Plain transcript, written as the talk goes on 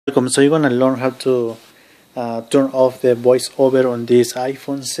Welcome. So you're gonna learn how to turn off the voiceover on this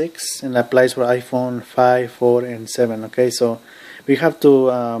iPhone 6, and applies for iPhone 5, 4, and 7. Okay, so we have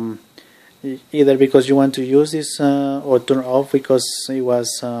to either because you want to use this or turn off because it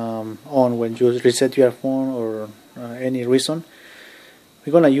was on when you reset your phone, or any reason.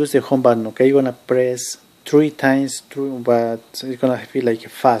 We're gonna use the home button. Okay, you're gonna press 3 times through, but it's gonna feel like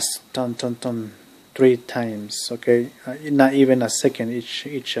fast, turn 3 times. Okay, not even a second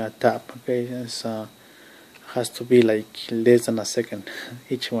each tap. Okay, it's has to be like less than a second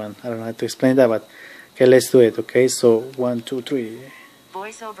each one. I don't know how to explain that, but okay, let's do it. Okay, so 1, 2, 3.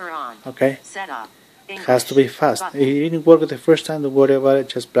 VoiceOver on. Okay, Setup. it has to be fast. If it didn't work the first time, don't worry about it,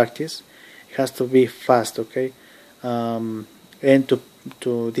 just practice. It has to be fast. Okay, and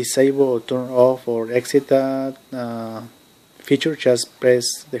to disable or turn off or exit that feature, just press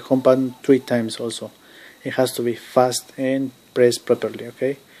the home button 3 times. Also, it has to be fast and pressed properly.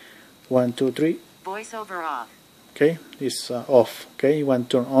 Okay, 1, 2, 3. VoiceOver off. Okay, it's off. Okay, you want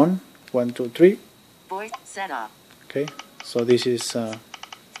to turn on. 1, 2, 3. Voice setup. Okay, so this is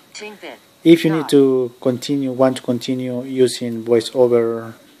if you need to want to continue using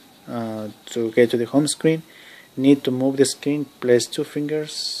VoiceOver to get to the home screen, need to move the screen, place 2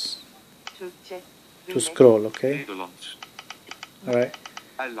 fingers to scroll. Okay, alright,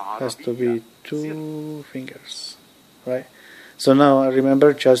 has to be 2 fingers, right? So now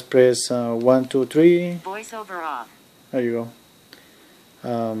remember, just press 1, 2, 3. VoiceOver off. There you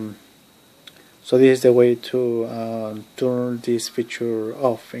go. So this is the way to turn this feature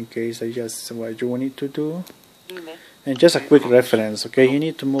off, in case that's just what you need to do. And just a quick reference, okay, you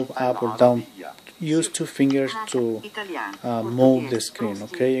need to move up or down. Use 2 fingers to move the screen.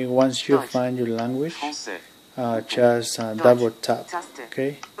 Okay, once you find your language, just double tap.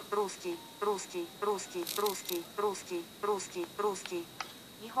 Okay.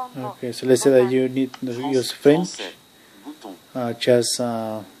 Okay, so let's say that you need to use French. Just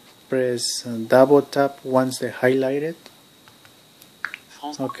press double tap once they highlighted.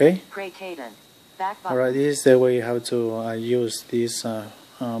 Okay. Alright, this is the way how to use this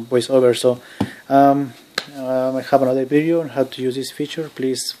voiceover. So I have another video on how to use this feature.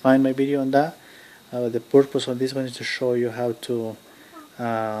 Please find my video on that. The purpose of this one is to show you how to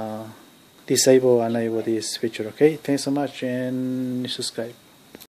disable and enable this feature. Okay, thanks so much, and subscribe.